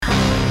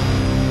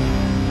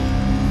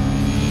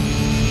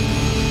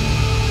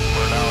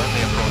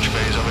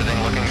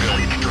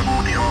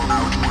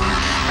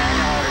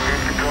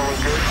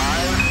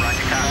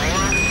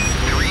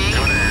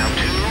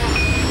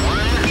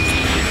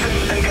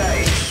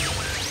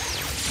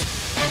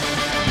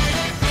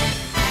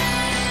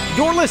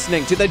You're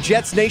listening to the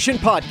Jets Nation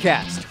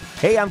podcast.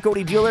 Hey, I'm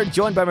Cody Bueller,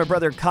 joined by my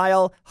brother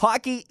Kyle.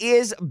 Hockey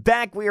is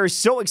back. We are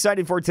so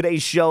excited for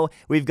today's show.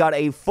 We've got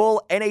a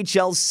full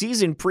NHL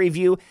season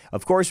preview.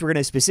 Of course, we're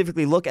going to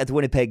specifically look at the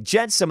Winnipeg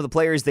Jets, some of the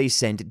players they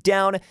sent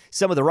down,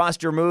 some of the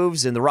roster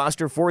moves and the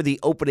roster for the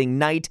opening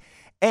night.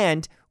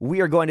 And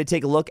we are going to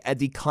take a look at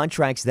the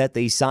contracts that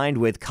they signed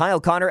with Kyle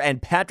Connor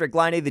and Patrik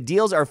Laine. The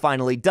deals are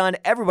finally done.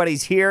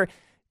 Everybody's here,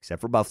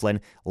 except for Byfuglien.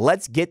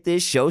 Let's get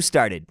this show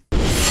started.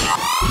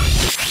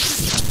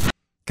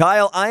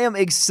 Kyle, I am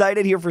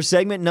excited here for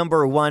segment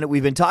number one.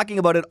 We've been talking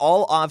about it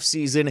all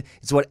offseason.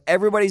 It's what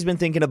everybody's been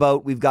thinking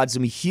about. We've got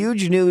some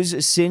huge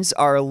news since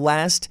our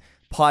last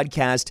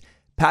podcast.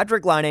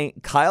 Patrik Laine,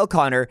 Kyle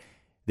Connor,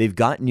 they've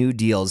got new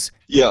deals.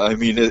 Yeah, I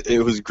mean,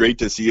 it was great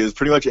to see. It was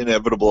pretty much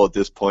inevitable at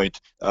this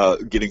point,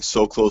 getting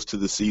so close to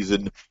the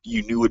season.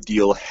 You knew a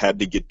deal had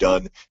to get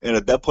done. And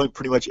at that point,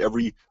 pretty much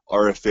every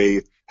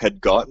RFA had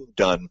gotten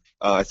done.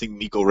 I think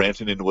Mikko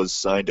Rantanen was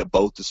signed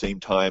about the same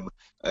time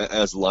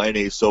as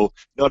Laine, so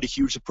not a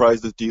huge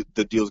surprise that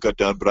the deals got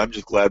done, but I'm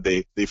just glad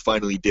they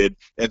finally did,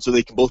 and so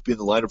they can both be in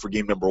the lineup for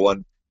game number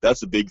one.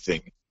 That's the big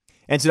thing.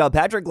 And so now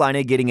Patrik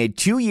Laine getting a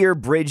 2-year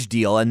bridge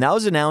deal, and that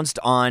was announced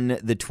on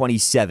the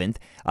 27th.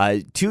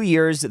 2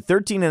 years,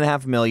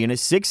 $13.5 million,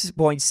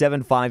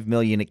 $6.75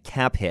 million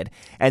cap hit.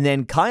 And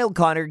then Kyle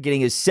Connor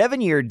getting a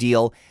 7-year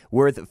deal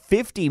worth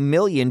 $50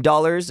 million,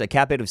 a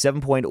cap hit of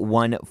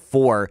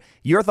 7.14.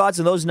 Your thoughts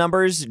on those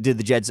numbers? Did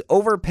the Jets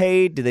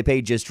overpay? Did they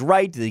pay just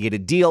right? Did they get a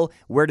deal?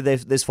 Where did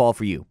this fall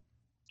for you?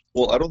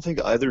 Well, I don't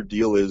think either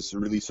deal is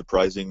really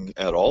surprising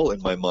at all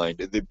in my mind.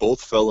 They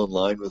both fell in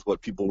line with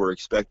what people were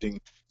expecting.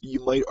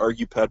 You might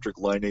argue Patrik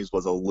Laine's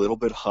was a little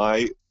bit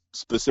high,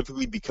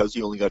 specifically because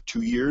he only got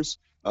 2 years.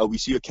 We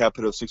see a cap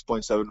hit of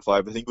 6.75.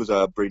 I think it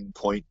was Braden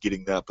Point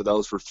getting that, but that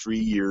was for 3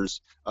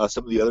 years.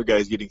 Some of the other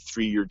guys getting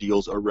 3-year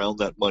deals around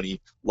that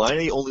money.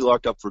 Laine only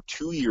locked up for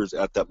 2 years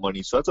at that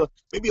money, so that's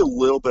maybe a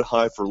little bit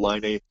high for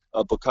Laine.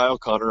 But Kyle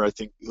Connor, I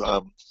think,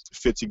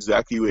 fits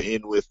exactly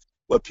in with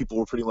what people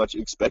were pretty much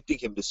expecting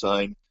him to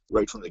sign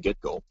right from the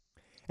get-go.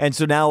 And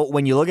so now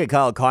when you look at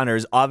Kyle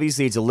Connors,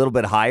 obviously it's a little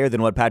bit higher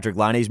than what Patrik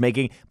Laine's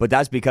making, but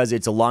that's because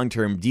it's a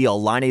long-term deal.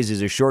 Laine's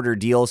is a shorter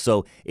deal,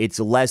 so it's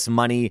less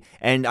money.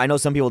 And I know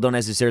some people don't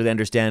necessarily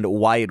understand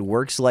why it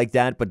works like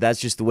that, but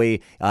that's just the way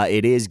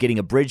it is. Getting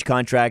a bridge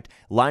contract,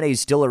 Laine is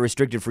still a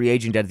restricted free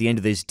agent at the end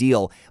of this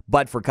deal.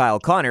 But for Kyle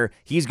Connor,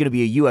 he's going to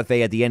be a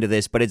UFA at the end of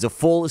this, but it's a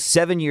full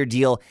 7-year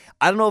deal.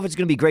 I don't know if it's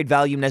going to be great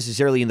value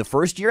necessarily in the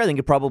first year. I think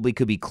it probably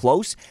could be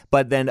close,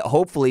 but then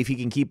hopefully if he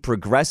can keep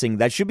progressing,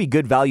 that should be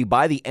good value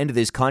by the end of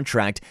this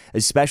contract,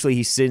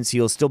 especially since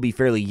he'll still be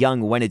fairly young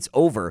when it's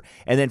over.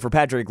 And then for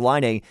Patrik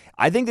Laine,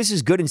 I think this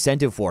is good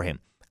incentive for him.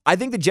 I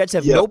think the Jets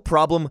have no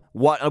problem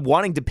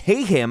wanting to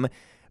pay him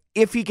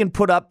if he can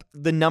put up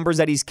the numbers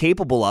that he's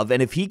capable of.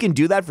 And if he can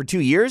do that for 2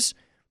 years,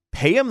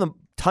 pay him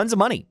tons of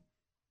money.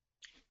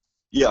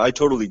 Yeah, I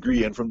totally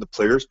agree. And from the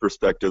player's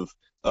perspective,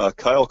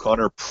 Kyle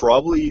Connor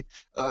probably,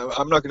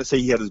 I'm not going to say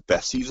he had his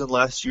best season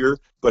last year,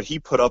 but he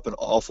put up an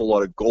awful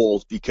lot of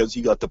goals because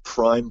he got the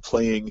prime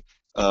playing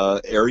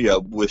area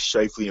with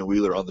Scheifele and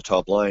Wheeler on the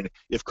top line.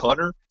 If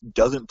Connor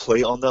doesn't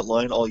play on that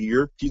line all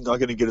year, he's not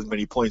going to get as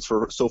many points.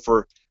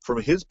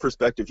 From his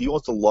perspective, he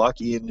wants to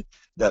lock in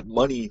that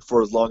money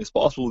for as long as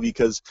possible,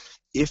 because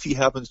if he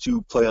happens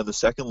to play on the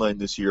second line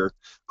this year,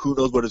 who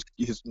knows what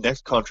his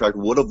next contract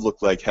would have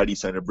looked like had he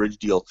signed a bridge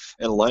deal.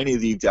 And Laine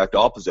the exact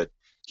opposite.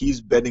 He's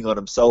betting on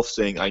himself,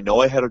 saying, I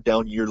know I had a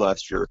down year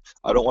last year.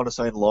 I don't want to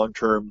sign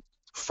long-term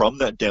from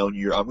that down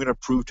year. I'm going to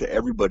prove to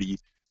everybody,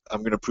 I'm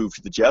going to prove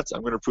to the Jets,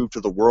 I'm going to prove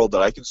to the world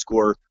that I can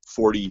score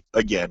 40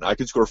 again. I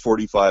can score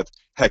 45.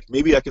 Heck,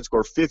 maybe I can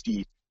score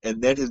 50,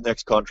 and then his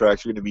next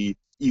contracts are going to be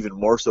even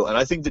more so. And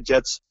I think the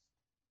Jets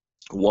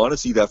want to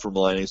see that from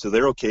Laine, so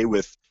they're okay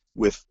with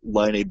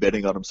Laine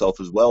betting on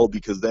himself as well,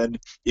 because then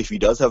if he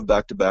does have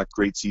back-to-back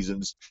great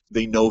seasons,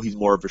 they know he's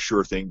more of a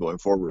sure thing going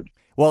forward.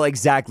 Well,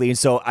 exactly. And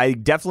so I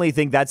definitely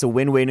think that's a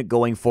win-win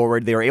going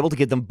forward. They were able to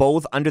get them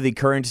both under the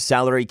current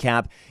salary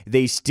cap.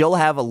 They still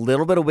have a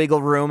little bit of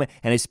wiggle room,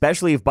 and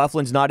especially if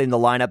Byfuglien's not in the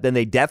lineup, then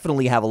they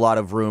definitely have a lot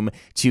of room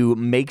to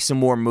make some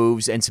more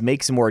moves and to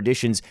make some more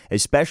additions,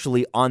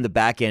 especially on the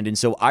back end. And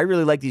so I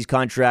really like these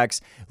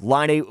contracts.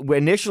 Laine,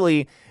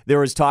 initially, there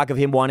was talk of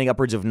him wanting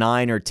upwards of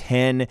 9 or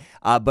 10,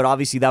 but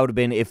obviously that would have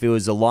been if it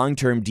was a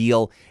long-term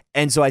deal.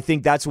 And so I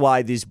think that's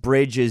why this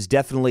bridge is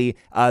definitely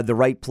the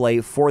right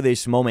play for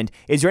this moment.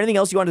 Is there anything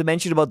else you wanted to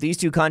mention about these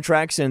two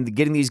contracts and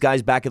getting these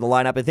guys back in the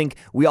lineup? I think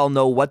we all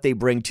know what they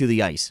bring to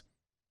the ice.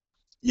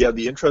 Yeah,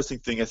 the interesting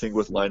thing I think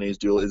with Laine's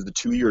deal is the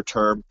 2-year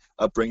term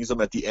brings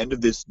him at the end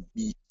of this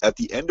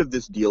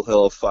deal.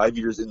 He'll have 5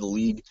 years in the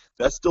league.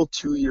 That's still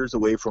 2 years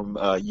away from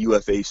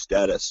UFA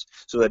status.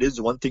 So that is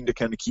one thing to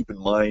kind of keep in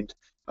mind.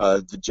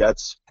 The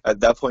Jets, at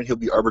that point, he'll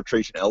be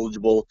arbitration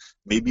eligible.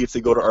 Maybe if they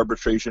go to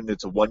arbitration,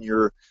 it's a 1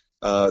 year.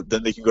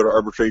 Then they can go to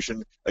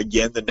arbitration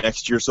again the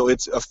next year. So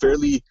it's a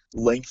fairly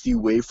lengthy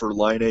way for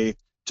Laine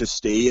to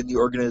stay in the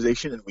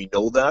organization, and we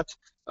know that.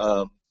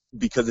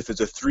 because if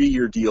it's a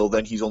 3-year deal,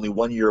 then he's only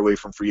 1 year away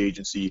from free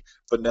agency.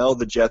 But now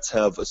the Jets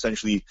have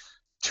essentially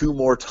 2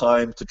 more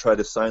time to try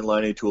to sign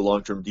Laine to a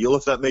long-term deal,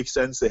 if that makes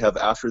sense. They have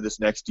after this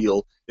next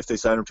deal, if they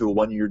sign him to a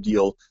 1-year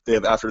deal, they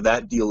have after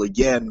that deal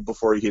again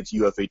before he hits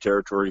UFA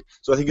territory.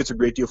 So I think it's a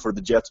great deal for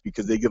the Jets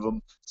because they give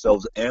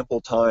themselves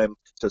ample time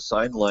to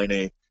sign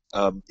Laine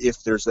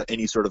if there's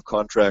any sort of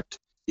contract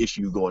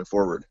issue going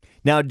forward.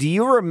 Now, do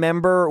you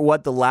remember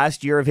what the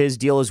last year of his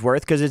deal is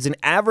worth? Because it's an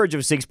average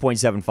of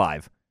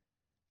 6.75.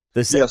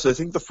 So I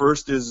think the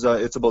first is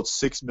it's about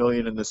 $6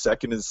 million, and the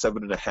second is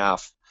 $7.5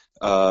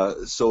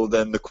 million. So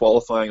then the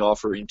qualifying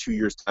offer in 2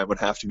 years' time would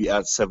have to be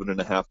at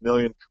 $7.5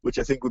 million, which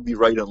I think would be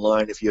right in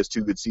line if he has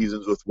 2 good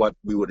seasons with what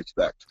we would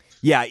expect.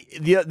 Yeah,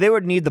 they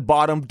would need the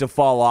bottom to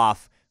fall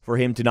off for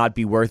him to not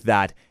be worth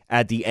that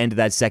at the end of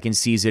that second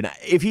season.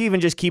 If he even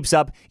just keeps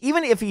up,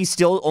 even if he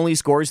still only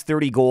scores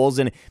 30 goals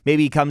and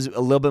maybe becomes a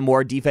little bit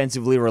more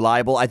defensively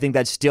reliable, I think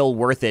that's still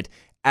worth it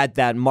at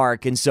that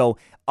mark. And so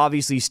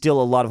obviously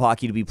still a lot of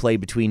hockey to be played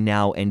between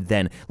now and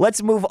then.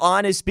 Let's move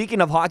on. As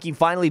speaking of hockey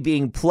finally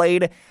being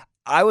played,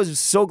 I was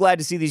so glad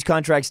to see these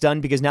contracts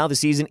done because now the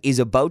season is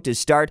about to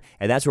start,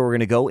 and that's where we're going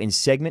to go in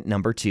segment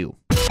number 2.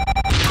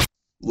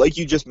 Like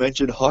you just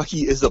mentioned,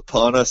 hockey is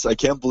upon us. I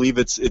can't believe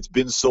it's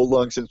been so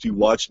long since we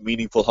watched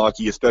meaningful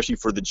hockey, especially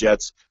for the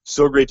Jets.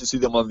 So great to see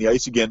them on the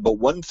ice again. But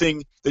one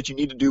thing that you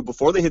need to do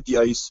before they hit the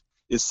ice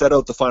is set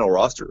out the final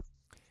roster.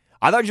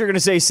 I thought you were going to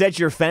say set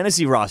your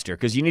fantasy roster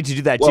because you need to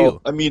do that too.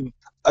 too. I mean,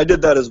 I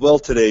did that as well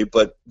today,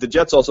 but the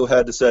Jets also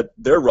had to set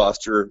their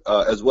roster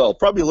as well.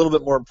 Probably a little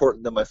bit more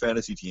important than my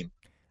fantasy team.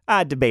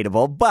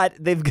 Debatable, but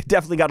they've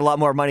definitely got a lot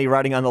more money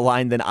riding on the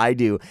line than I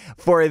do.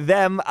 For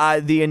them,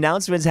 the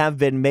announcements have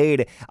been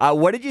made.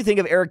 What did you think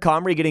of Eric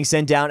Comrie getting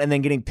sent down and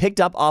then getting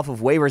picked up off of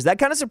waivers? That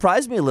kind of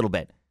surprised me a little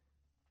bit.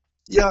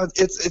 Yeah,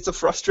 it's a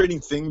frustrating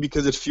thing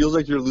because it feels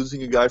like you're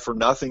losing a guy for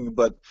nothing,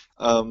 but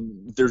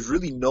there's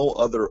really no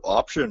other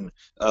option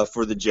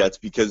for the Jets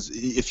because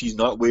if he's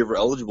not waiver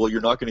eligible, you're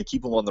not going to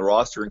keep him on the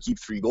roster and keep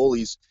 3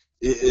 goalies.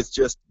 It's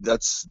just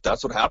that's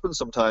what happens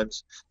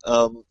sometimes.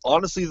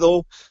 Honestly,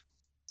 though,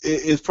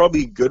 it's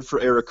probably good for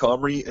Eric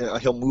Comrie.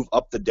 He'll move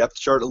up the depth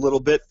chart a little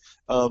bit,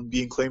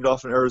 being claimed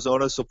off in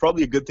Arizona. So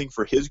probably a good thing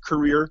for his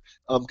career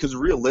because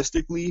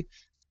realistically,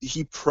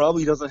 he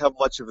probably doesn't have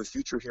much of a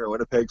future here in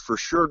Winnipeg. For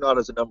sure not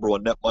as a number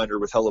 1 netminder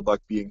with Hellebuyck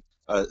being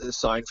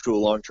signed to a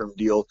long-term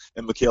deal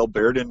and Mikhail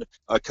Berdin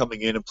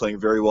coming in and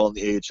playing very well in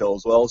the AHL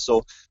as well.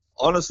 So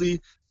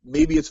honestly,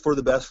 maybe it's for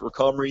the best for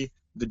Comrie.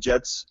 The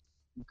Jets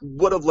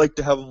would have liked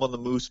to have him on the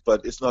Moose,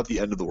 but it's not the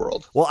end of the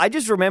world. Well, I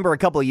just remember a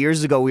couple of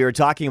years ago we were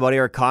talking about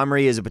Eric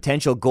Comrie as a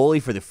potential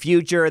goalie for the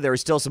future. There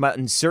was still some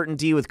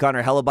uncertainty with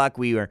Connor Hellebuyck.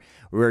 We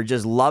were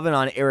just loving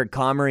on Eric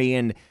Comrie,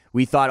 and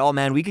we thought, oh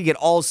man, we could get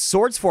all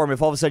sorts for him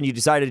if all of a sudden you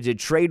decided to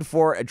trade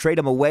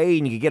him away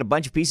and you could get a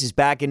bunch of pieces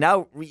back, and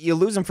now you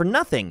lose him for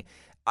nothing.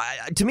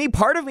 To me,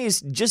 part of me is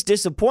just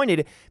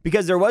disappointed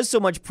because there was so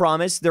much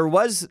promise. There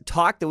was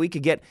talk that we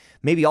could get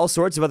maybe all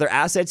sorts of other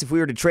assets if we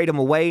were to trade him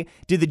away.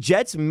 Did the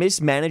Jets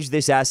mismanage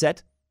this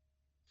asset?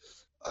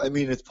 I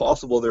mean, it's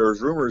possible. There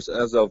was rumors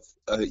as of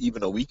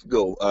even a week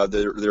ago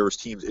there was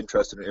teams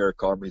interested in Eric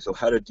Comrie. So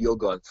had a deal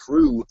gone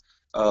through,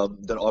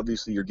 then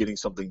obviously you're getting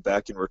something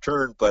back in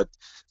return. But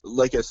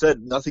like I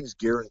said, nothing's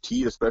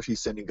guaranteed, especially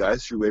sending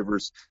guys through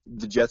waivers.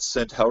 The Jets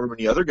sent however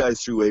many other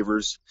guys through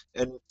waivers,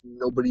 and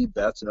nobody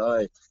bats an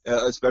eye.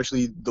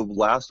 Especially the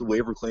last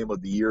waiver claim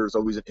of the year is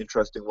always an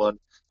interesting one.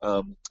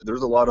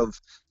 There's a lot of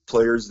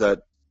players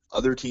that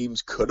other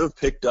teams could have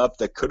picked up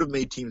that could have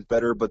made teams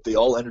better, but they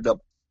all ended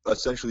up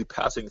essentially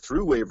passing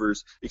through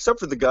waivers,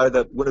 except for the guy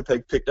that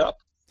Winnipeg picked up.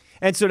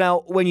 And so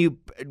now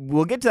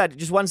we'll get to that in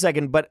just 1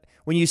 second, but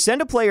when you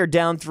send a player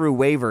down through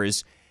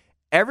waivers,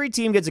 every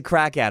team gets a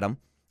crack at him.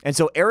 And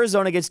so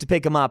Arizona gets to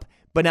pick him up,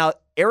 but now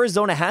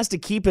Arizona has to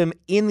keep him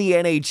in the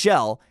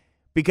NHL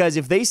because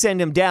if they send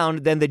him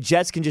down, then the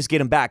Jets can just get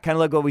him back, kind of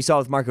like what we saw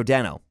with Marco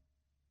Dano.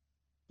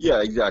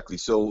 Yeah, exactly.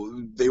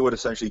 So they would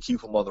essentially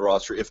keep him on the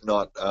roster. If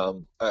not,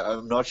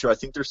 I'm not sure. I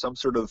think there's some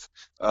sort of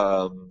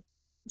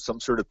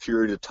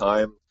period of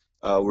time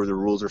where the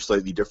rules are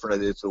slightly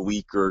different. It's a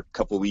week or a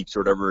couple of weeks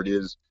or whatever it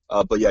is.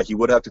 But yeah, he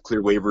would have to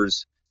clear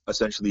waivers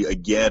essentially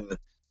again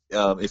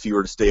if he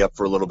were to stay up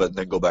for a little bit and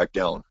then go back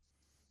down.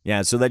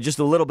 Yeah, so that just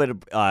a little bit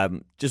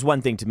of, just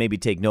one thing to maybe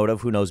take note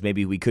of. Who knows,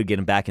 maybe we could get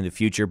him back in the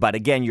future. But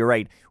again, you're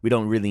right, we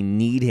don't really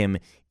need him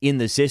in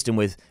the system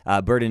with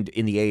Berdin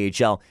in the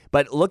AHL.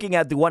 But looking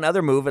at the one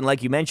other move, and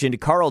like you mentioned,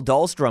 Carl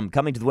Dahlstrom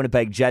coming to the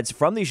Winnipeg Jets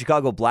from the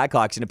Chicago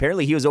Blackhawks, and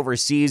apparently he was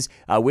overseas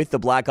with the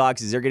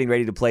Blackhawks as they're getting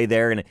ready to play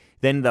there, and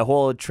then the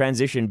whole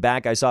transition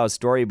back, I saw a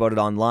story about it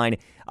online.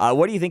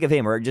 What do you think of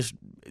him, or just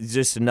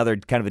another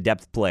kind of a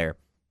depth player?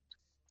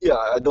 Yeah,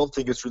 I don't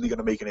think it's really going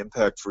to make an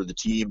impact for the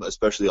team,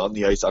 especially on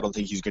the ice. I don't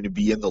think he's going to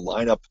be in the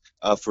lineup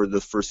for the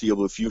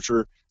foreseeable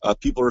future.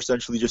 People are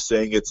essentially just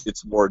saying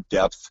it's more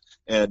depth,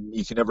 and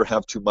you can never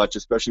have too much,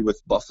 especially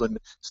with Byfuglien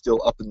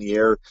still up in the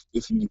air.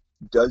 If he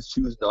does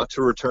choose not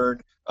to return,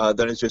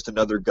 then it's just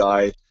another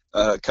guy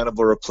kind of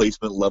a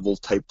replacement level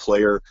type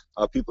player.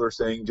 People are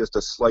saying just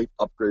a slight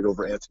upgrade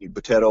over Anthony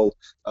Bitetto.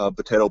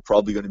 Bitetto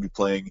probably going to be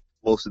playing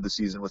most of the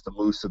season with the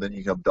Moose, so then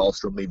you have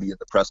Dahlstrom maybe in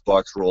the press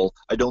box role.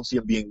 I don't see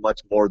him being much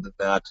more than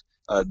that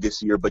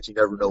this year, but you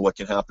never know what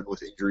can happen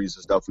with injuries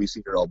and stuff. We've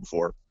seen it all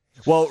before.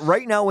 Well,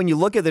 right now, when you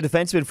look at the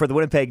defensemen for the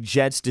Winnipeg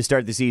Jets to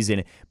start the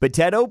season,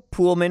 Bitetto,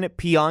 Poolman,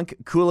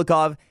 Pionk,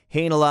 Kulikov,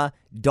 Heinola,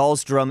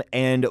 Dahlstrom,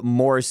 and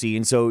Morrissey.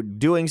 And so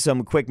doing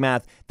some quick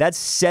math, that's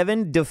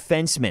 7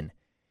 defensemen.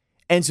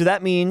 And so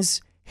that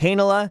means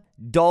Heinola,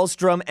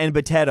 Dahlstrom, and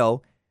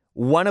Bitetto,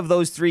 one of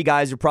those 3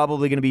 guys are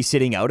probably going to be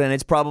sitting out, and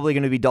it's probably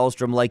going to be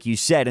Dahlstrom, like you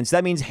said. And so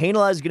that means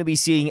Heinola is going to be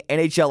seeing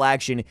NHL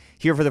action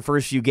here for the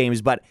first few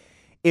games. But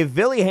if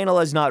Ville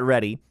Heinola is not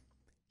ready,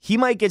 he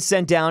might get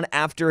sent down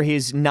after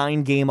his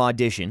 9-game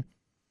audition.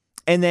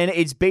 And then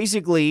it's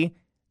basically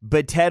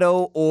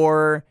Bitetto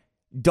or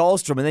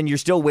Dahlstrom. And then you're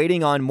still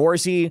waiting on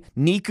Morrissey.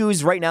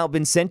 Niku's right now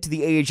been sent to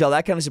the AHL.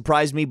 That kind of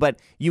surprised me.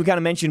 But you kind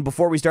of mentioned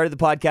before we started the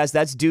podcast,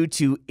 that's due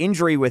to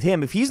injury with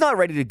him. If he's not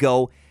ready to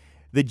go,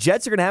 the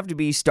Jets are going to have to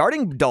be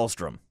starting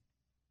Dahlstrom.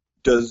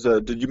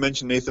 Did you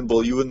mention Nathan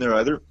Beaulieu in there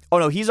either? Oh,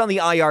 no, he's on the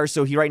IR,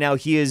 so right now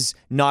he is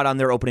not on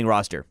their opening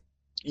roster.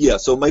 Yeah,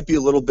 so it might be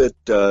a little bit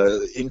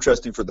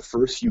interesting for the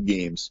first few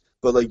games,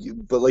 but like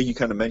you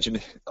kind of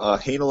mentioned,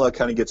 Heinola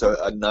kind of gets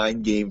a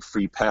 9-game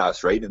free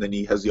pass, right? And then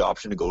he has the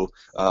option to go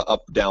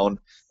up, down,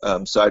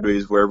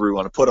 sideways, wherever we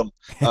want to put him.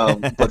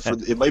 But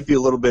it might be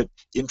a little bit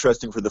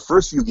interesting for the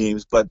first few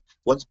games. But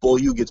once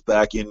Beaulieu gets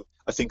back in,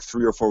 I think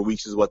 3 or 4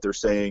 weeks is what they're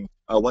saying.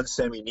 Once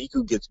Sami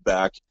Niku gets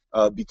back,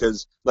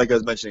 because like I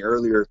was mentioning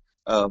earlier,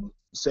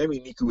 Sami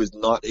Niku is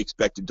not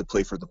expected to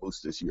play for the Moose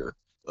this year.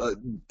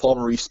 Paul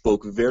Maurice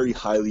spoke very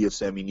highly of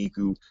Sami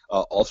Niku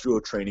all through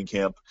a training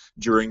camp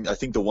during, I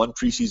think, the 1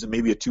 preseason,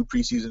 maybe a 2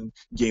 preseason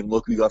game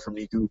look we got from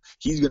Niku.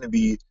 He's going to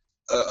be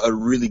a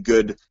really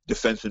good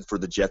defenseman for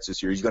the Jets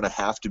this year. He's going to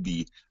have to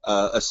be.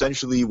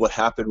 Essentially, what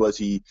happened was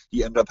he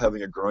ended up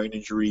having a groin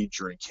injury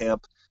during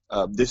camp.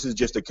 This is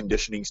just a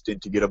conditioning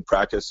stint to get him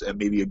practice and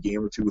maybe a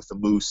game or 2 with the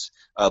Moose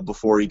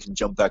before he can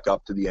jump back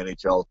up to the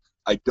NHL.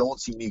 I don't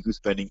see Niku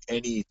spending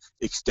any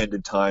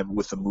extended time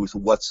with the Moose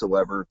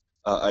whatsoever.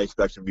 I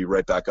expect him to be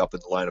right back up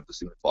in the lineup as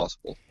soon as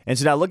possible. And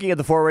so now looking at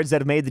the forwards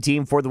that have made the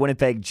team for the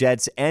Winnipeg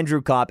Jets,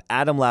 Andrew Kopp,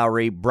 Adam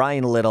Lowry,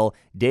 Brian Little,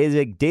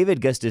 David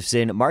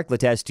Gustafson, Mark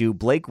Letestu,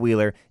 Blake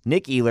Wheeler,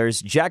 Nick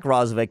Ehlers, Jack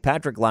Roslovic,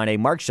 Patrick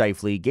Laine, Mark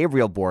Scheifele,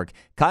 Gabriel Bourque,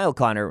 Kyle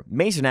Connor,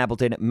 Mason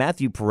Appleton,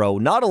 Matthew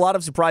Perreault. Not a lot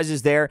of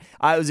surprises there.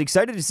 I was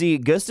excited to see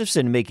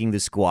Gustafson making the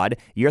squad.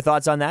 Your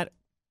thoughts on that?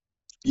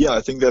 Yeah,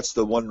 I think that's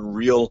the one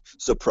real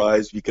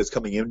surprise because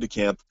coming into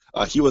camp,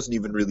 he wasn't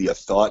even really a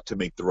thought to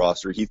make the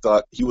roster. He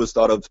was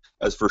thought of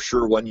as for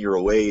sure 1 year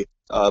away,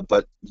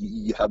 but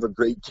you have a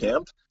great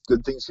camp.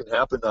 Good things can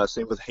happen.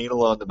 Same with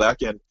Heinola on the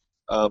back end.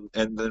 And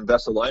then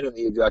Vesalainen on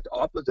the exact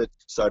opposite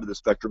side of the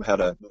spectrum had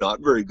a not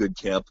very good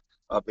camp,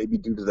 maybe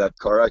due to that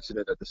car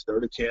accident at the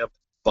start of camp,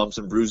 bumps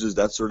and bruises,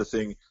 that sort of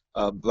thing,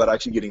 but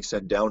actually getting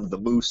sent down to the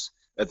Moose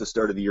at the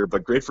start of the year.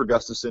 But great for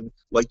Gustafson.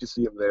 Like to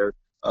see him there.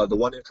 The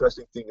one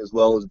interesting thing as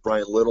well is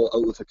Brian Little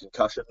out with a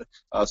concussion,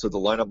 so the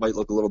lineup might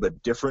look a little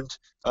bit different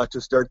to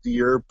start the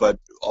year, but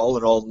all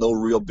in all, no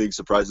real big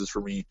surprises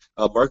for me.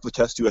 Mark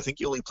Letestu, I think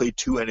he only played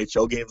 2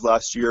 NHL games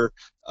last year,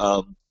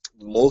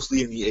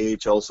 mostly in the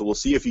AHL, so we'll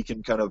see if he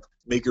can kind of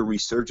make a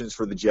resurgence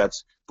for the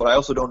Jets, but I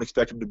also don't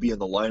expect him to be in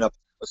the lineup,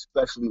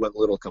 especially when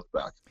Little comes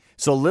back.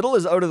 So Little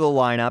is out of the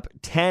lineup.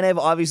 Tanev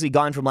obviously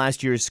gone from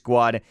last year's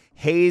squad.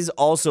 Hayes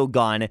also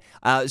gone.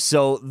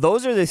 So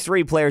those are the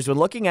 3 players. When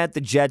looking at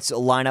the Jets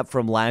lineup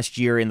from last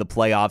year in the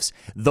playoffs,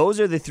 those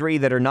are the 3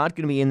 that are not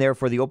going to be in there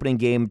for the opening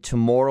game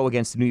tomorrow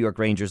against the New York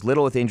Rangers.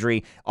 Little with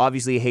injury.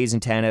 Obviously, Hayes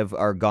and Tanev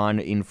are gone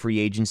in free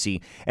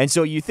agency. And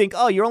so you think,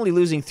 oh, you're only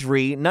losing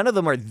 3. None of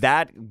them are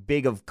that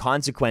big of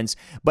consequence.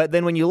 But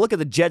then when you look at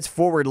the Jets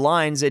forward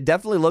lines, it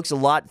definitely looks a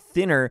lot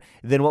thinner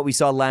than what we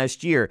saw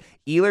last year.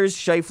 Ehlers,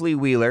 Scheifele,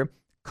 Wheeler,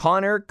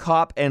 Connor,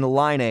 Kopp, and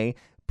Laine,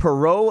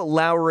 Perreault,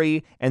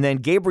 Lowry, and then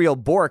Gabriel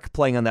Bourque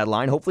playing on that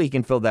line. Hopefully he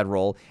can fill that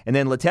role. And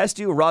then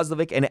Letestu,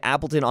 Roslovic, and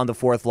Appleton on the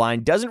 4th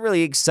line. Doesn't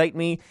really excite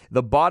me.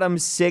 The bottom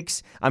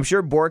 6, I'm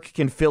sure Bourque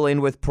can fill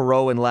in with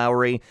Perreault and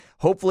Lowry.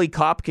 Hopefully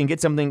Kopp can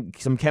get some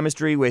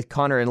chemistry with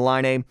Connor and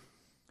Laine.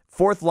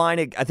 4th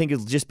line, I think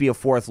it'll just be a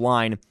 4th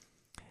line.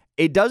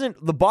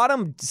 The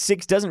bottom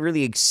 6 doesn't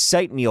really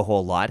excite me a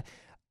whole lot.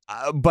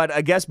 But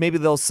I guess maybe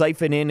they'll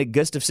siphon in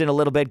Gustafson a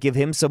little bit, give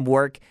him some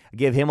work,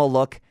 give him a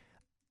look.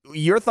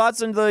 Your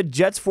thoughts on the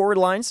Jets forward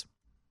lines?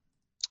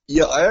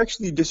 Yeah, I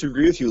actually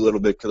disagree with you a little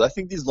bit because I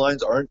think these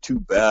lines aren't too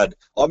bad.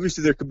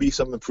 Obviously, there could be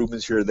some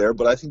improvements here or there,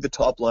 but I think the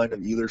top line of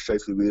Ehlers,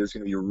 Scheifele, Wheeler is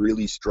going to be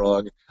really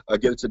strong.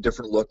 Again, it's a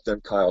different look than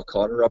Kyle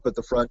Connor up at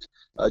the front.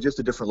 Just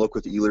a different look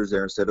with Ehlers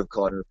there instead of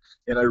Connor.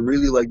 And I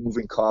really like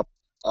moving Kopp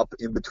up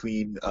in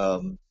between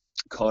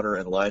Connor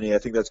and Laine. I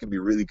think that's going to be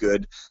really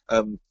good.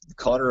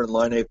 Connor and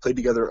Laine played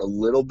together a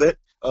little bit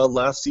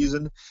last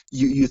season.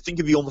 You think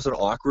it'd be almost an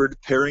awkward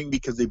pairing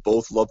because they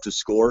both love to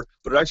score,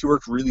 but it actually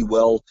worked really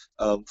well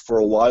for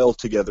a while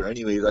together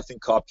anyways. I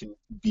think Kopp can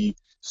be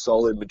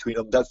solid between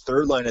them. That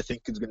third line, I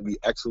think, is going to be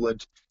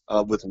excellent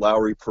with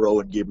Lowry,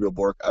 Perreault, and Gabriel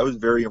Bourque. I was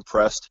very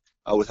impressed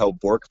with how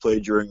Bourque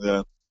played during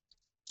the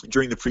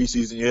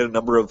preseason. He had a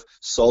number of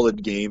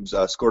solid games,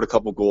 scored a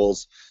couple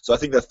goals. So I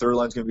think that third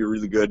line is going to be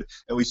really good.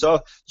 And we saw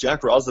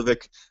Jack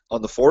Roslovic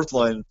on the fourth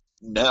line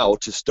now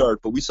to start,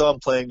 but we saw him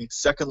playing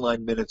second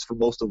line minutes for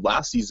most of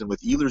last season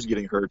with Ehlers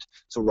getting hurt.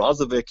 So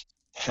Roslovic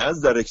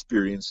has that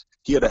experience.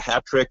 He had a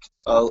hat trick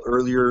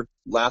earlier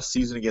last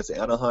season against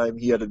Anaheim.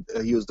 He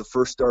was the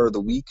first star of the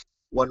week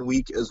 1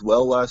 week as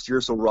well last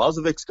year. So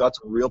Roslovic's got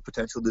some real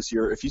potential this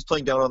year. If he's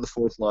playing down on the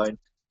fourth line,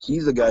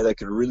 he's a guy that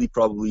could really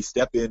probably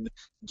step in,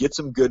 get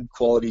some good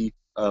quality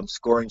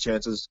scoring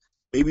chances.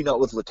 Maybe not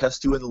with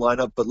Letestu in the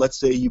lineup, but let's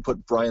say you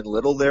put Brian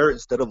Little there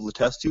instead of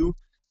Letestu,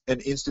 and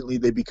instantly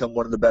they become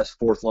one of the best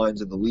fourth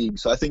lines in the league.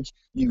 So I think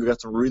you've got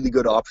some really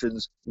good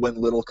options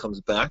when Little comes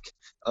back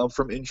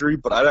from injury,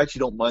 but I actually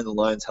don't mind the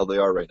lines how they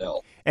are right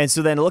now. And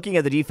so then looking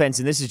at the defense,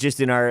 and this is just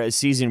in our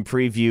season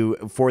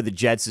preview for the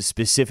Jets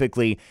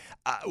specifically,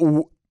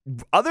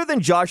 other than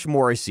Josh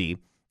Morrissey,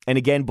 and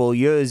again,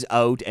 Beaulieu is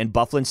out and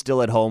Byfuglien's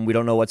still at home. We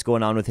don't know what's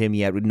going on with him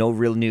yet. No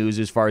real news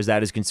as far as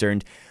that is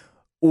concerned.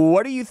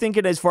 What are you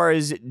thinking as far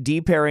as D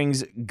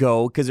pairings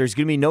go? Because there's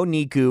going to be no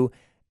Niku.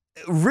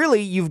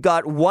 Really, you've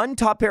got one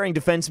top pairing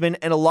defenseman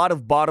and a lot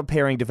of bottom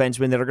pairing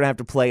defensemen that are going to have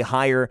to play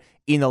higher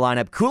in the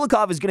lineup.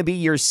 Kulikov is going to be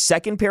your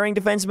second pairing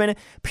defenseman.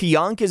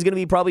 Pionk is going to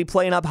be probably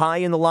playing up high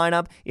in the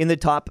lineup in the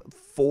top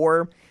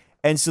four.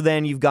 And so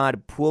then you've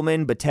got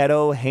Pullman,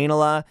 Boteto,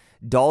 Heinola,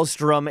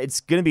 Dahlstrom.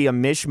 It's going to be a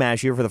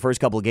mishmash here for the first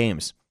couple of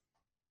games.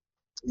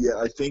 Yeah,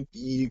 I think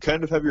you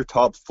kind of have your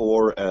top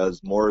four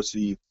as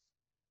Morrissey,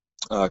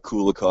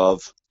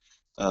 Kulikov,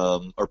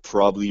 are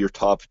probably your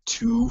top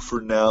two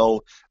for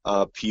now.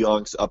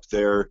 Pionk's up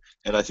there,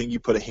 and I think you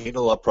put a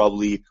Heinola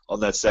probably on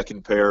that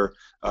second pair,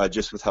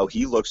 just with how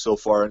he looks so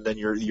far. And then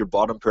your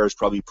bottom pair is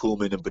probably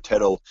Pullman and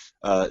Boteto,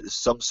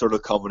 some sort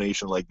of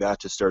combination like that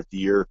to start the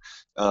year.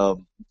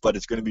 But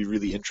it's going to be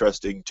really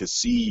interesting to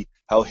see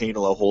how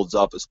Heinola holds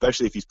up,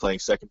 especially if he's playing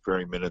second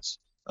pairing minutes.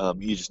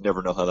 You just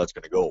never know how that's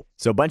going to go.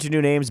 So a bunch of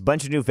new names,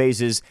 bunch of new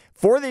faces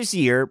for this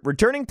year.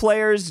 Returning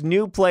players,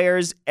 new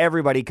players,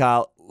 everybody,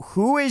 Kyle.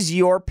 Who is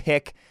your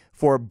pick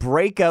for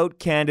breakout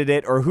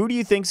candidate, or who do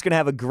you think is going to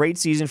have a great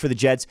season for the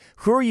Jets?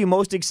 Who are you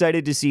most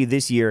excited to see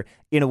this year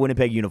in a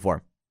Winnipeg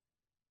uniform?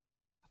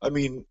 I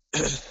mean,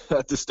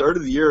 at the start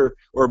of the year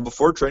or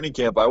before training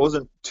camp, I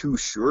wasn't too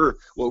sure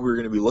what we were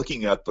going to be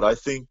looking at. But I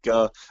think,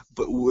 but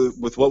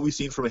with what we've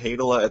seen from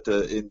Heinola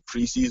in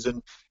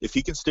preseason, if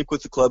he can stick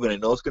with the club, and I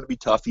know it's going to be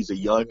tough. He's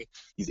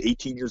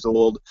 18 years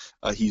old.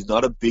 He's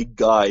not a big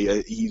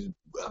guy. He's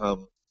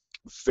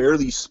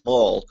fairly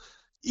small.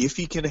 If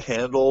he can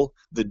handle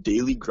the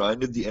daily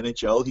grind of the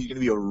NHL, he's going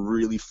to be a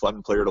really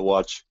fun player to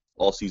watch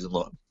all season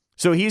long.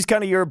 So he's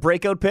kind of your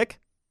breakout pick?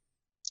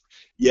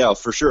 Yeah,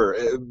 for sure.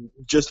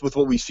 Just with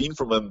what we've seen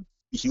from him,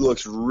 he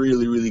looks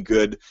really, really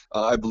good.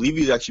 I believe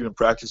he's actually been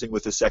practicing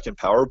with the second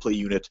power play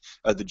unit.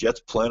 The Jets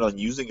plan on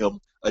using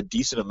him a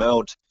decent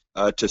amount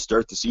to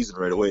start the season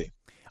right away.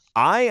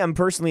 I am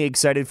personally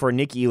excited for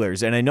Nick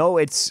Ehlers, and I know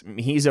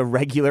he's a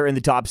regular in the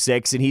top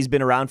six, and he's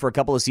been around for a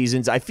couple of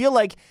seasons. I feel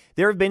like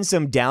there have been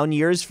some down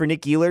years for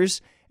Nick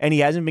Ehlers, and he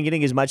hasn't been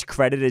getting as much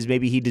credit as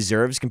maybe he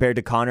deserves compared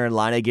to Connor and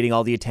Laine getting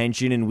all the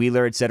attention and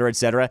Wheeler, et cetera, et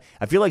cetera.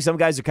 I feel like some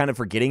guys are kind of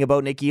forgetting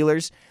about Nick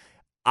Ehlers.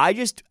 I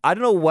don't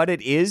know what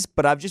it is,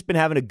 but I've just been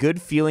having a good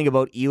feeling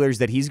about Ehlers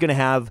that he's going to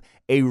have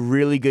a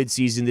really good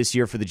season this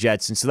year for the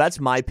Jets, and so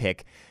that's my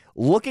pick.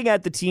 Looking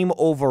at the team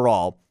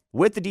overall,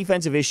 with the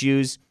defensive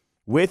issues,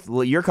 with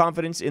your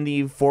confidence in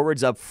the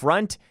forwards up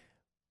front,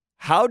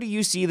 how do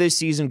you see this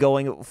season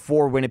going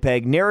for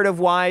Winnipeg,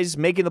 narrative-wise,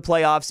 making the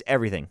playoffs,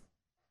 everything?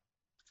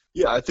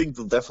 Yeah, I think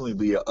they'll definitely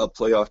be a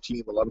playoff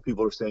team. A lot of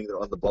people are saying they're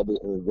on the bubble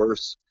or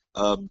worse,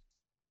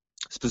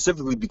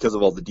 specifically because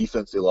of all the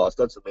defense they lost.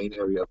 That's the main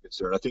area of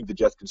concern. I think the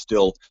Jets can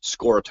still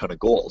score a ton of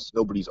goals.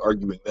 Nobody's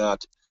arguing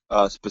that.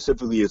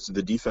 Specifically, it's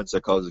the defense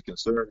that causes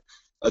concern.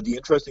 The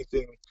interesting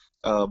thing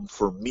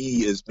for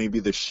me is maybe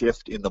the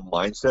shift in the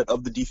mindset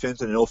of the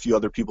defense. And I know a few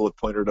other people have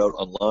pointed out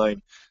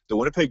online. The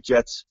Winnipeg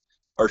Jets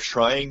are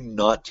trying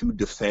not to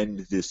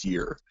defend this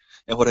year.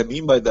 And what I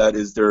mean by that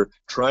is they're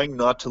trying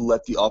not to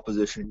let the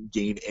opposition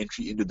gain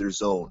entry into their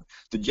zone.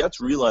 The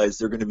Jets realize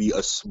they're going to be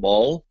a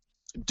small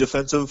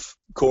defensive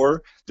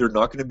core. They're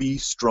not going to be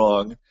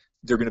strong.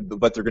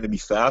 But they're going to be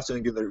fast,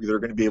 and they're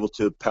going to be able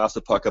to pass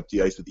the puck up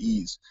the ice with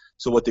ease.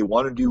 So what they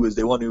want to do is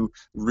they want to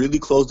really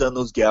close down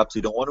those gaps.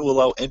 They don't want to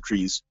allow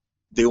entries.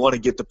 They want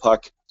to get the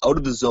puck out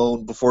of the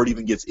zone before it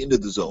even gets into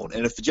the zone.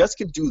 And if the Jets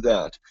can do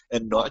that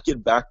and not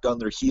get backed on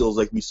their heels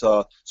like we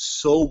saw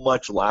so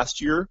much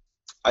last year,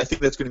 I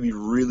think that's going to be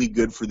really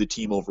good for the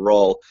team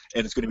overall.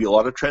 And it's going to be a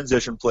lot of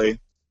transition play,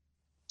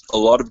 a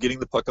lot of getting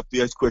the puck up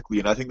the ice quickly,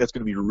 and I think that's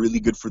going to be really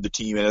good for the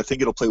team, and I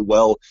think it'll play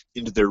well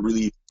into their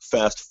really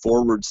fast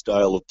forward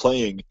style of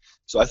playing.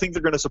 So I think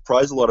they're going to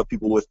surprise a lot of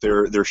people with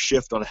their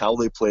shift on how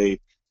they play,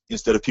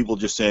 instead of people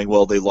just saying,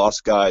 well, they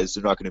lost guys,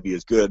 they're not going to be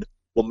as good.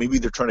 Well, maybe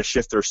they're trying to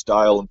shift their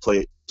style and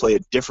play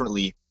it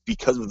differently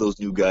because of those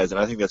new guys, and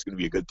I think that's going to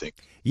be a good thing.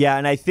 Yeah,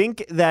 and I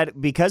think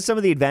that because some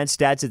of the advanced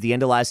stats at the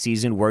end of last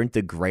season weren't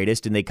the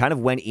greatest, and they kind of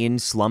went in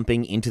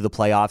slumping into the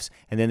playoffs,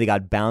 and then they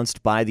got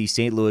bounced by the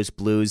St. Louis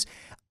Blues,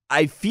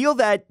 I feel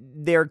that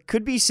there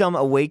could be some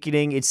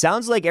awakening. It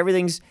sounds like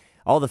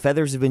all the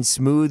feathers have been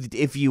smoothed,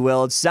 if you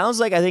will. It sounds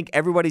like I think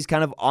everybody's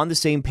kind of on the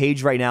same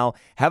page right now.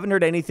 Haven't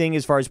heard anything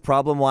as far as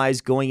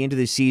problem-wise going into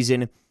the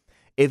season.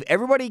 If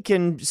everybody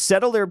can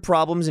settle their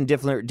problems and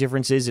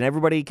differences and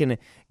everybody can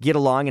get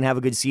along and have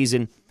a good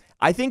season,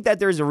 I think that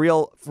there's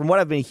from what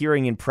I've been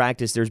hearing in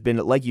practice, there's been,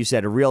 like you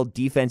said, a real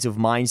defensive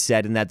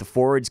mindset in that the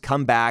forwards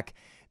come back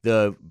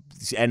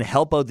and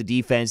help out the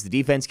defense. The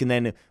defense can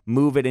then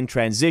move it in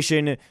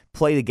transition,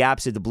 play the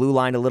gaps at the blue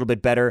line a little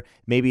bit better,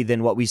 maybe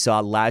than what we saw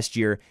last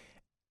year.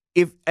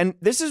 And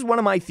this is one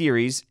of my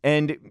theories,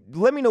 and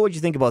let me know what you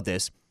think about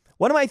this.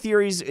 One of my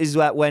theories is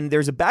that when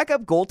there's a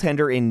backup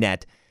goaltender in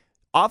net,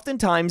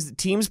 oftentimes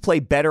teams play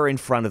better in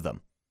front of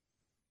them.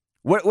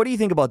 What do you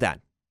think about that?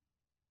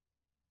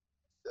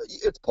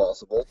 It's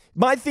possible.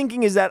 My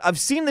thinking is that I've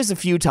seen this a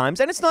few times,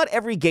 and it's not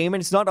every game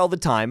and it's not all the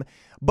time,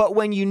 but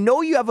when you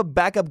know you have a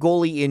backup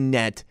goalie in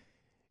net,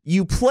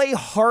 you play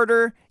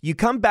harder, you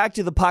come back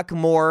to the puck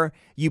more,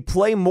 you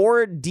play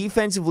more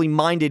defensively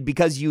minded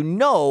because you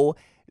know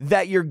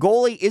that your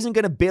goalie isn't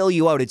going to bail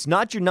you out. It's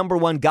not your number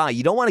one guy.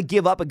 You don't want to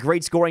give up a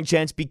great scoring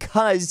chance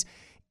because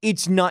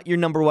it's not your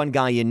number one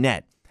guy in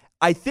net.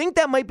 I think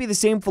that might be the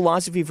same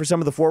philosophy for some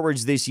of the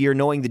forwards this year,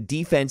 knowing the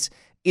defense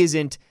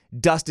isn't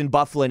Dustin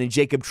Byfuglien and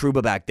Jacob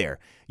Trouba back there.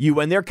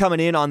 When they're coming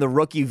in on the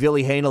rookie Ville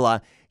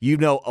Heinola, you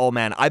know, oh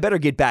man, I better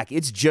get back.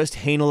 It's just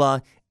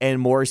Heinola and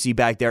Morrissey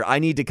back there. I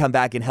need to come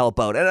back and help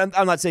out. And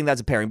I'm not saying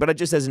that's a pairing, but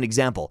just as an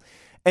example.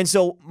 And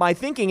so my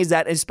thinking is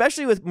that,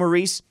 especially with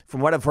Maurice,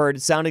 from what I've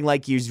heard, sounding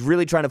like he's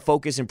really trying to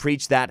focus and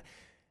preach that,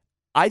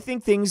 I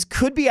think things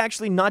could be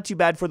actually not too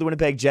bad for the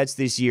Winnipeg Jets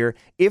this year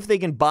if they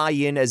can buy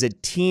in as a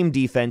team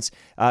defense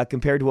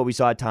compared to what we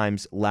saw at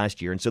times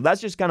last year. And so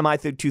that's just kind of my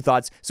two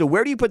thoughts. So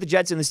where do you put the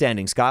Jets in the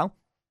standings, Kyle?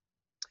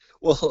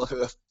 Well,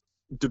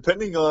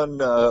 depending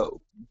on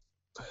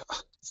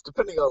it's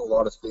depending on a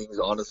lot of things,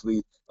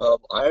 honestly.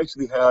 I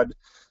actually had,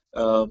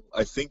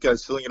 I think I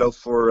was filling it out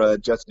for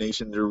Jets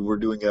Nation. We're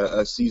doing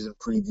a season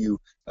preview,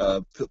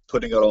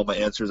 putting out all my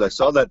answers. I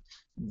saw that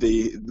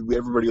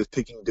everybody was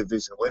picking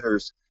division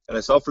winners, and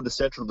I saw for the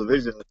Central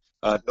Division,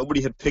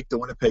 nobody had picked the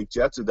Winnipeg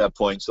Jets at that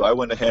point. So I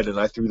went ahead and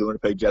I threw the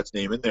Winnipeg Jets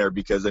name in there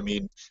because, I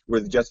mean,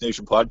 we're the Jets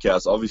Nation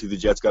podcast. Obviously, the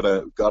Jets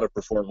gotta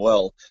perform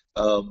well.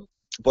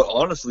 But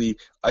honestly,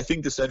 I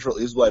think the Central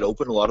is wide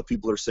open. A lot of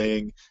people are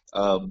saying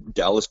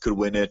Dallas could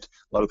win it.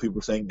 A lot of people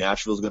are saying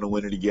Nashville's going to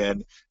win it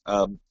again.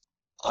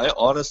 I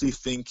honestly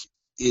think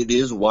it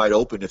is wide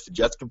open. If the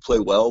Jets can play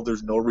well,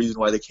 there's no reason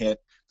why they can't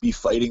be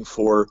fighting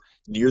for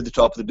near the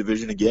top of the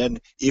division again.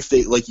 If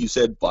they, like you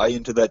said, buy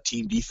into that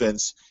team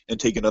defense and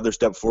take another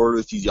step forward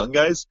with these young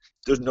guys,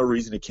 there's no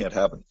reason it can't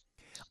happen.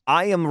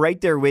 I am right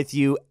there with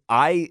you.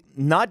 I'm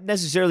not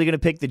necessarily going to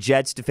pick the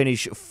Jets to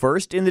finish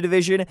first in the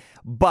division,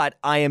 but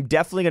I am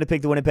definitely going to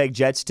pick the Winnipeg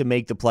Jets to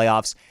make the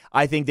playoffs.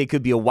 I think they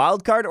could be a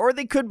wild card, or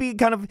they could be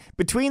kind of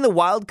between the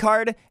wild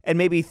card and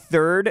maybe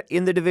third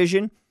in the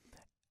division.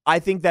 I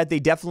think that they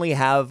definitely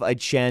have a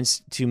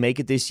chance to make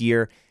it this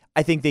year.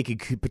 I think they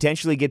could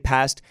potentially get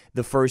past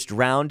the first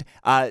round.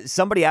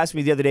 Somebody asked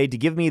me the other day to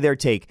give me their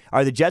take.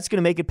 Are the Jets going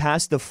to make it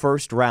past the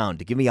first round?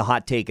 To give me a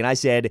hot take. And I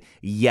said,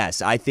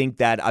 yes. I think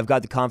that I've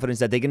got the confidence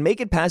that they can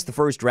make it past the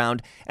first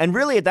round. And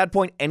really, at that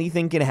point,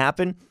 anything can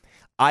happen.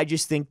 I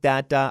just think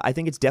that I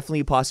think it's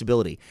definitely a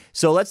possibility.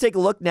 So let's take a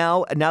look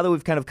now. Now that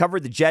we've kind of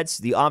covered the Jets,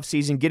 the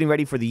offseason, getting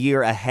ready for the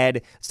year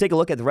ahead, let's take a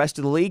look at the rest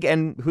of the league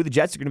and who the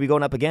Jets are going to be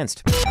going up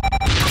against.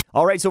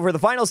 All right, so for the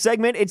final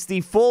segment, it's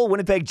the full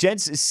Winnipeg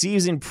Jets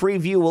season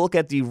preview. We'll look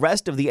at the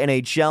rest of the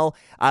NHL.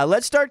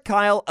 Let's start,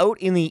 Kyle, out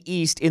in the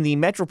East in the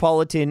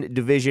Metropolitan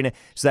Division.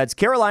 So that's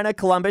Carolina,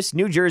 Columbus,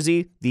 New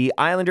Jersey, the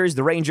Islanders,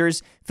 the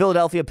Rangers,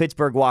 Philadelphia,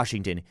 Pittsburgh,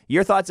 Washington.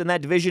 Your thoughts on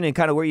that division and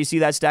kind of where you see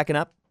that stacking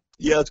up?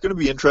 Yeah, it's going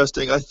to be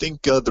interesting. I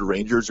think the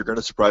Rangers are going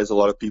to surprise a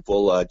lot of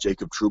people.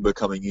 Jacob Trouba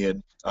coming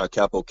in,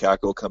 Capo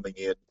Caco coming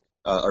in,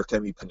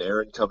 Artemi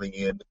Panarin coming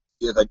in.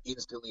 Yeah, that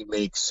instantly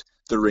makes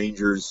the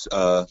Rangers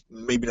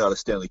maybe not a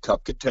Stanley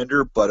Cup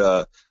contender,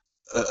 but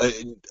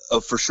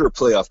a for sure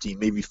playoff team,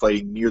 maybe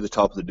fighting near the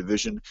top of the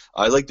division.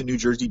 I like the New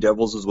Jersey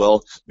Devils as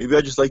well. Maybe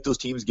I just like those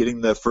teams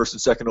getting the first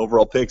and second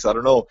overall picks. I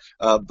don't know,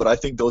 but I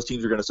think those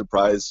teams are going to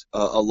surprise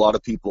a lot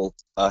of people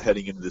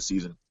heading into the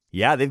season.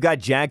 Yeah, they've got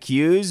Jack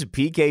Hughes,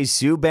 PK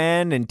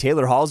Subban, and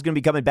Taylor Hall's going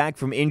to be coming back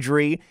from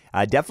injury.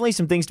 Definitely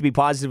some things to be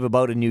positive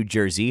about in New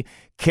Jersey.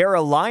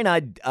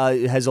 Carolina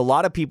has a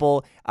lot of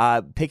people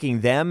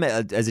picking them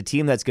as a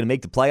team that's going to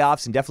make the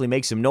playoffs and definitely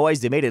make some noise.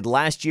 They made it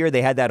last year.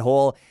 They had that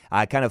whole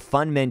kind of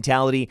fun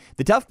mentality.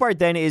 The tough part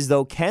then is,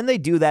 though, can they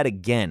do that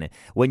again?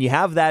 When you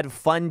have that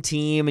fun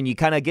team and you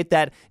kind of get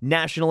that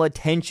national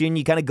attention,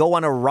 you kind of go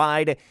on a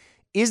ride.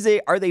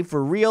 Are they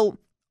for real?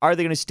 Are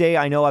they going to stay?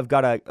 I know I've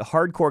got a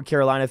hardcore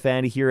Carolina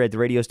fan here at the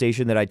radio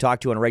station that I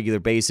talk to on a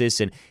regular basis,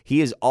 and he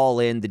is all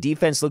in. The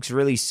defense looks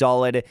really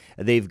solid.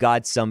 They've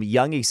got some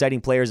young, exciting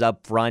players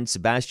up front,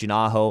 Sebastian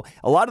Aho.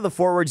 A lot of the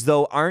forwards,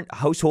 though, aren't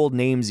household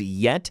names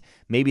yet.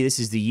 Maybe this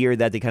is the year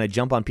that they kind of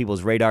jump on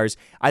people's radars.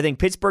 I think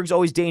Pittsburgh's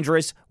always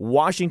dangerous.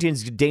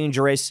 Washington's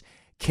dangerous.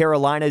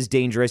 Carolina's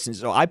dangerous. And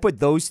so I put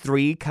those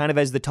three kind of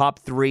as the top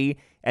three,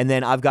 and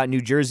then I've got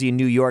New Jersey and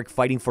New York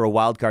fighting for a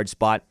wild card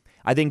spot.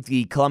 I think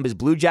the Columbus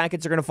Blue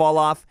Jackets are going to fall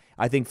off.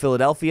 I think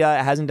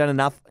Philadelphia hasn't done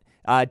enough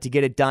to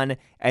get it done.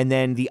 And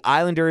then the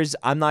Islanders,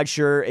 I'm not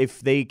sure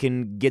if they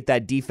can get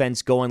that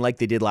defense going like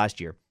they did last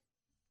year.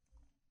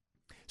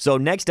 So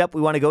next up,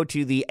 we want to go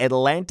to the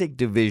Atlantic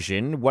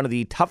Division, one of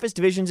the toughest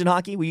divisions in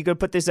hockey. Were you going to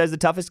put this as the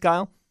toughest,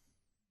 Kyle?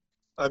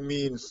 I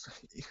mean,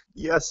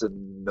 yes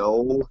and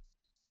no.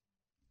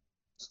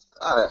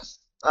 I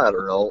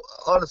don't know.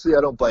 Honestly,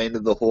 I don't buy into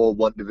the whole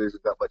one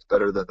division that much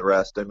better than the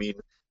rest. I mean,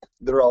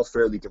 they're all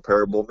fairly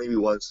comparable. Maybe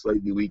one's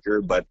slightly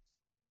weaker, but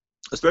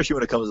especially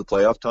when it comes to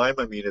playoff time,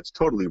 I mean, it's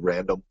totally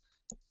random.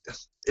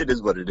 It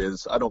is what it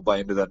is. I don't buy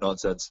into that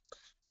nonsense.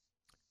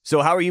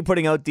 So how are you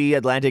putting out the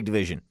Atlantic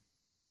Division?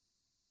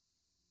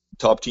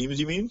 Top teams,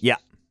 you mean? Yeah.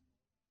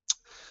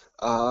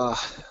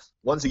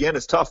 Once again,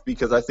 it's tough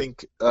because I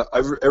think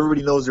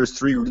everybody knows there's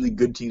three really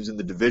good teams in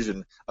the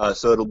division.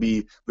 So it'll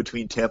be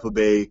between Tampa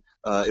Bay,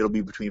 it'll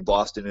be between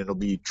Boston, and it'll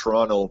be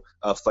Toronto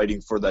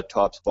fighting for that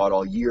top spot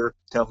all year.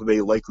 Tampa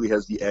Bay likely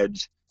has the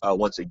edge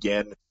once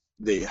again.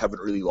 They haven't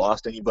really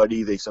lost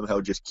anybody. They somehow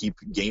just keep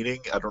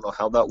gaining. I don't know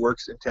how that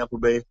works in Tampa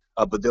Bay,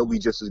 but they'll be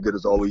just as good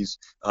as always.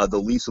 The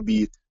Leafs will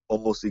be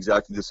almost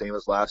exactly the same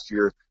as last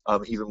year,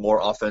 even more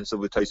offensive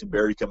with Tyson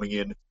Barrie coming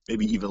in,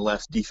 maybe even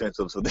less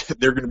defensive. So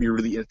they're going to be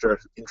really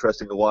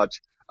interesting to watch.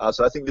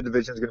 So I think the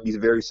division is going to be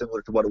very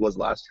similar to what it was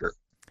last year.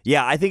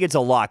 Yeah, I think it's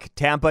a lock.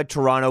 Tampa,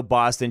 Toronto,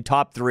 Boston,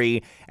 top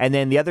three. And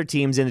then the other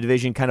teams in the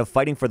division kind of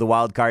fighting for the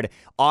wild card.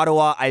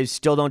 Ottawa, I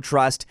still don't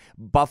trust.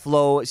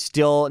 Buffalo,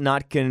 still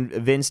not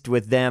convinced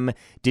with them.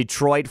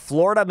 Detroit,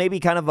 Florida, maybe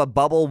kind of a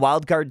bubble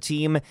wild card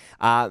team.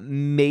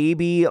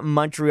 Maybe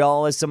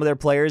Montreal has some of their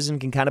players and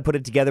can kind of put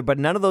it together. But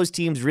none of those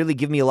teams really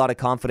give me a lot of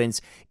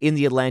confidence in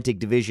the Atlantic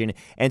Division.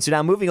 And so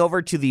now moving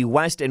over to the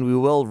West, and we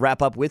will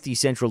wrap up with the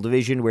Central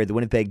Division where the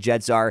Winnipeg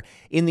Jets are.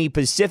 In the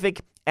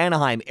Pacific,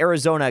 Anaheim,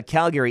 Arizona,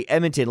 Calgary,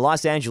 Edmonton,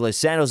 Los Angeles,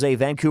 San Jose,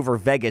 Vancouver,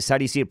 Vegas. How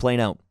do you see it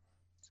playing out?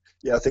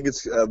 Yeah, I think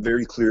it's a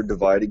very clear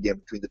divide again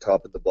between the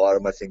top and the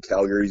bottom. I think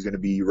Calgary is going to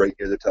be right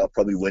near the top,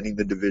 probably winning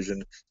the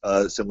division,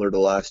 similar to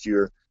last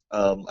year.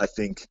 I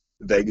think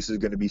Vegas is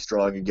going to be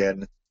strong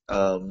again.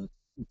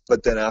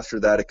 But then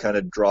after that, it kind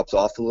of drops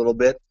off a little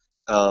bit.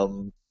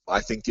 I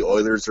think the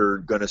Oilers are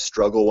going to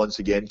struggle once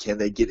again. Can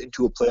they get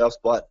into a playoff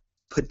spot?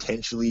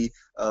 Potentially,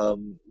 a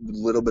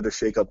little bit of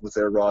shakeup with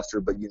their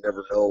roster, but you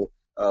never know.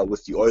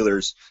 With the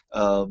Oilers,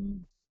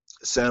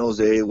 San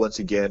Jose, once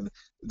again,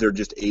 they're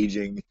just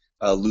aging,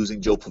 losing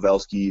Joe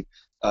Pavelski.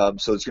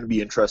 So it's going to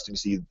be interesting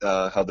to see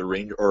how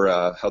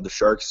the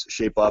Sharks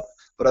shape up.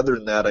 But other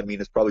than that, I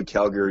mean, it's probably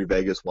Calgary,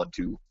 Vegas,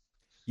 1-2.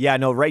 Yeah,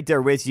 no, right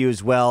there with you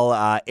as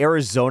well.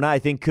 Arizona, I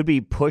think, could be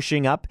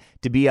pushing up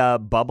to be a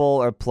bubble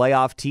or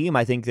playoff team.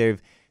 I think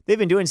they've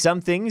been doing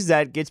some things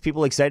that gets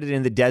people excited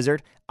in the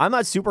desert. I'm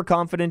not super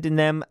confident in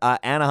them.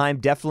 Anaheim,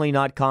 definitely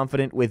not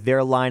confident with their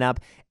lineup.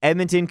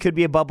 Edmonton could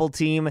be a bubble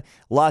team.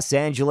 Los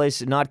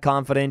Angeles, not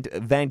confident.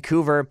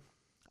 Vancouver,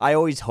 I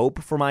always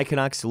hope for my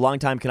Canucks.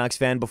 Longtime Canucks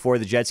fan before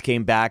the Jets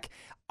came back.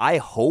 I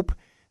hope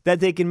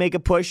that they can make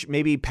a push.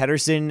 Maybe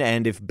Pettersson,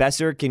 and if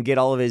Besser can get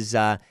all of his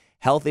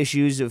health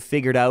issues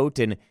figured out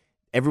and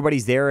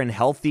everybody's there and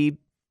healthy,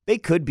 they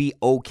could be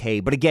okay.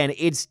 But again,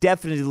 it's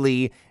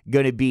definitely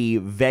going to be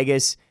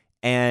Vegas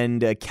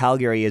and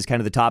Calgary is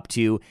kind of the top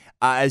two.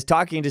 I was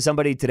talking to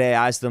somebody today.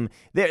 I asked them,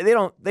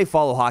 they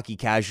follow hockey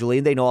casually,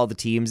 and they know all the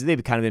teams.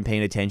 They've kind of been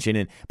paying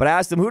attention. But I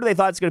asked them, who do they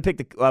thought is going to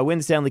pick win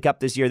the Stanley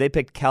Cup this year? They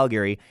picked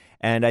Calgary,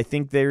 and I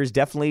think there's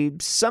definitely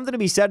something to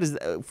be said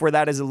for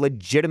that as a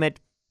legitimate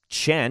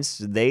chance.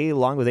 They,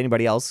 along with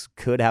anybody else,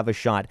 could have a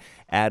shot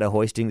at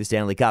hoisting the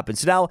Stanley Cup. And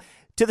so now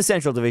to the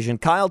Central Division.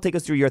 Kyle, take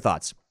us through your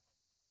thoughts.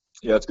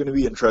 Yeah, it's going to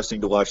be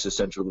interesting to watch the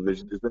Central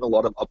Division. There's been a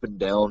lot of up and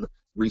down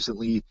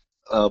recently.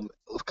 A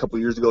couple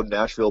of years ago,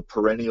 Nashville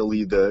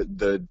perennially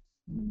the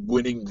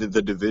winning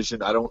the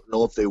division. I don't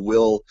know if they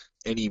will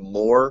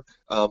anymore.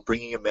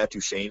 Bringing in Matt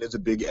Duchene is a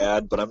big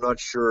add, but I'm not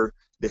sure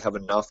they have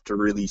enough to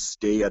really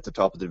stay at the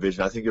top of the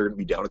division. I think they're going to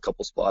be down a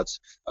couple spots.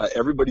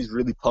 Everybody's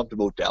really pumped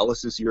about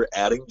Dallas this year,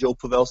 adding Joe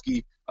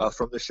Pavelski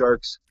from the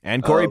Sharks.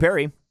 And Corey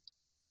Perry.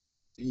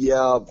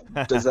 Yeah,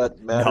 does that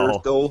matter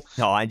though?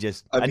 No, I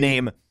mean,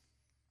 name.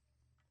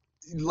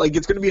 Like,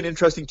 it's going to be an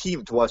interesting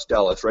team to watch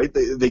Dallas, right?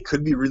 They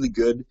could be really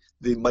good.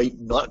 They might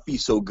not be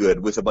so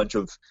good with a bunch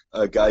of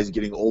guys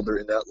getting older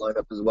in that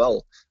lineup as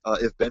well.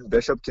 If Ben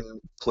Bishop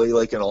can play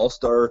like an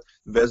all-star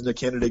Vezina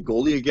candidate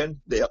goalie again,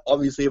 they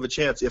obviously have a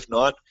chance. If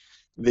not,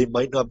 they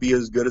might not be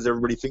as good as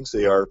everybody thinks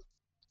they are.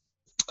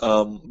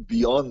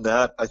 Beyond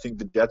that, I think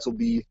the Jets will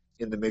be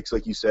in the mix,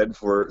 like you said,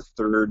 for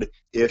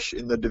third-ish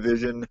in the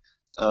division.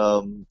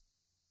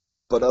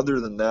 But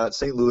other than that,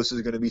 St. Louis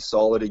is going to be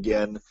solid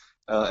again.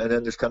 And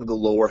then there's kind of the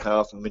lower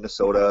half of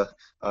Minnesota,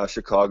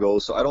 Chicago.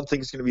 So I don't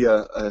think it's going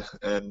to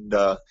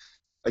be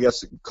I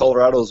guess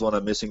Colorado is one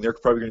I'm missing. They're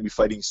probably going to be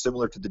fighting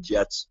similar to the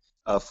Jets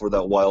for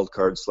that wild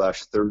card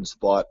 / third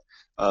spot.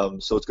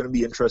 So it's going to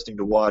be interesting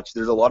to watch.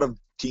 There's a lot of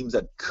teams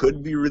that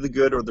could be really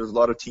good, or there's a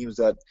lot of teams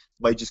that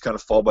might just kind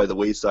of fall by the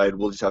wayside.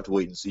 We'll just have to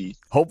wait and see.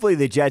 Hopefully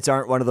the Jets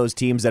aren't one of those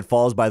teams that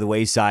falls by the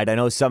wayside. I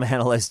know some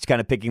analysts kind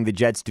of picking the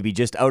Jets to be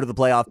just out of the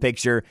playoff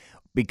picture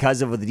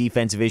because of the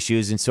defensive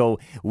issues, and so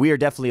we are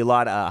definitely a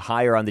lot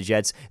higher on the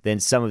Jets than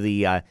some of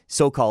the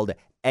so-called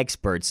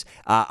experts.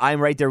 I'm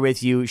right there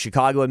with you.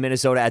 Chicago and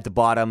Minnesota at the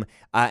bottom,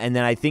 and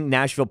then I think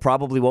Nashville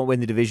probably won't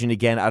win the division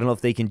again. I don't know if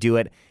they can do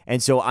it,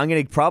 and so I'm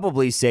going to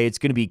probably say it's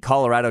going to be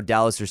Colorado,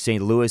 Dallas, or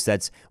St. Louis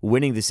that's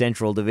winning the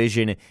Central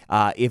Division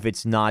if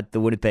it's not the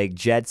Winnipeg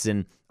Jets.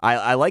 And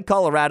I like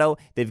Colorado.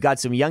 They've got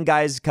some young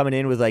guys coming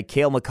in with like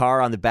Cale Makar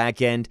on the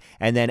back end,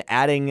 and then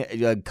adding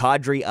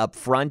Kadri up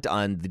front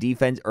on the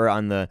defense, or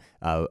on the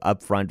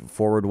up front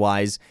forward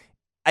wise.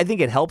 I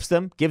think it helps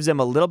them, gives them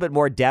a little bit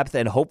more depth,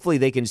 and hopefully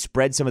they can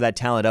spread some of that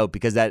talent out,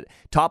 because that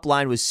top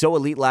line was so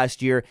elite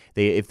last year.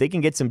 If they can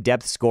get some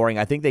depth scoring,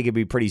 I think they could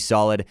be pretty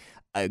solid.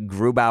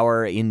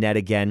 Grubauer in net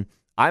again.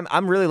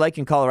 I'm really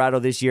liking Colorado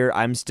this year.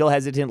 I'm still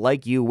hesitant,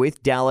 like you,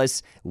 with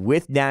Dallas,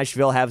 with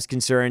Nashville has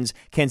concerns.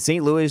 Can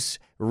St. Louis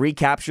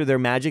recapture their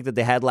magic that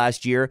they had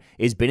last year?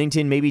 Is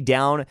Binnington maybe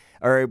down,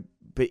 or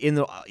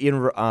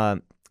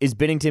is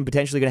Binnington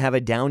potentially going to have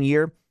a down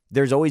year?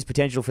 There's always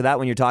potential for that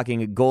when you're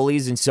talking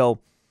goalies, and so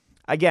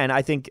again,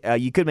 I think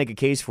you could make a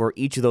case for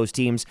each of those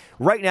teams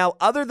right now,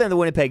 other than the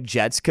Winnipeg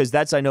Jets, because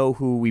that's, I know,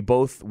 who we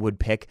both would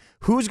pick.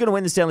 Who's going to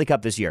win the Stanley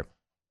Cup this year?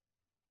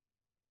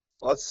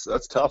 Well,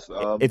 that's tough.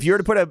 If you were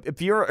to put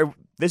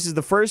this is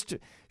the first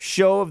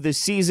show of the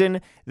season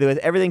with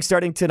everything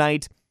starting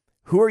tonight.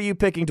 Who are you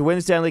picking to win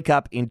the Stanley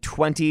Cup in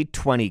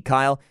 2020,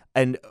 Kyle?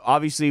 And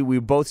obviously, we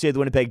both say the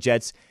Winnipeg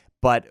Jets,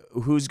 but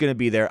who's going to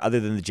be there other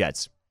than the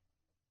Jets?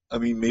 I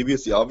mean, maybe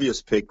it's the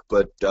obvious pick,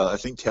 but I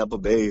think Tampa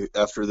Bay,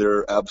 after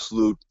their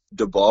absolute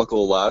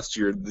debacle last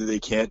year, they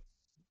can't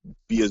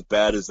be as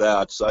bad as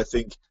that. So I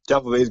think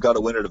Tampa Bay's got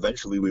to win it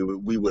eventually,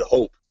 we would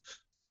hope.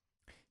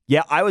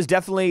 Yeah, I was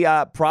definitely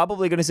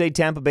probably going to say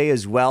Tampa Bay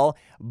as well,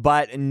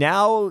 but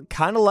now,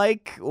 kind of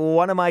like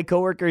one of my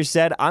coworkers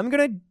said, I'm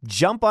going to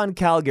jump on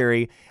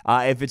Calgary.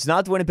 If it's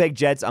not the Winnipeg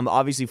Jets, I'm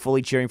obviously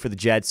fully cheering for the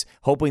Jets,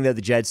 hoping that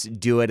the Jets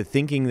do it,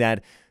 thinking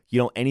that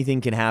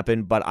anything can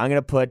happen, but I'm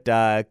going to put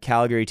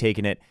Calgary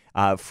taking it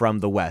from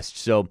the West.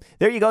 So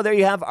there you go. There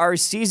you have our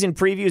season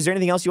preview. Is there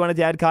anything else you wanted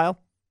to add, Kyle?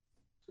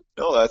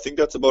 No, I think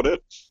that's about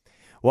it.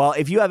 Well,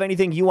 if you have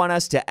anything you want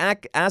us to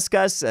ask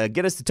us,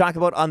 get us to talk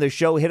about on the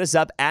show, hit us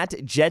up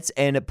at Jets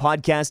and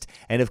Podcast.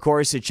 And of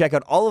course, check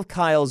out all of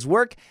Kyle's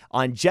work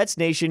on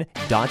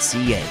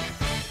jetsnation.ca.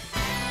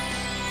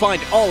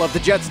 Find all of the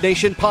Jets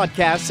Nation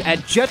podcasts at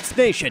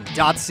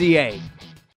jetsnation.ca.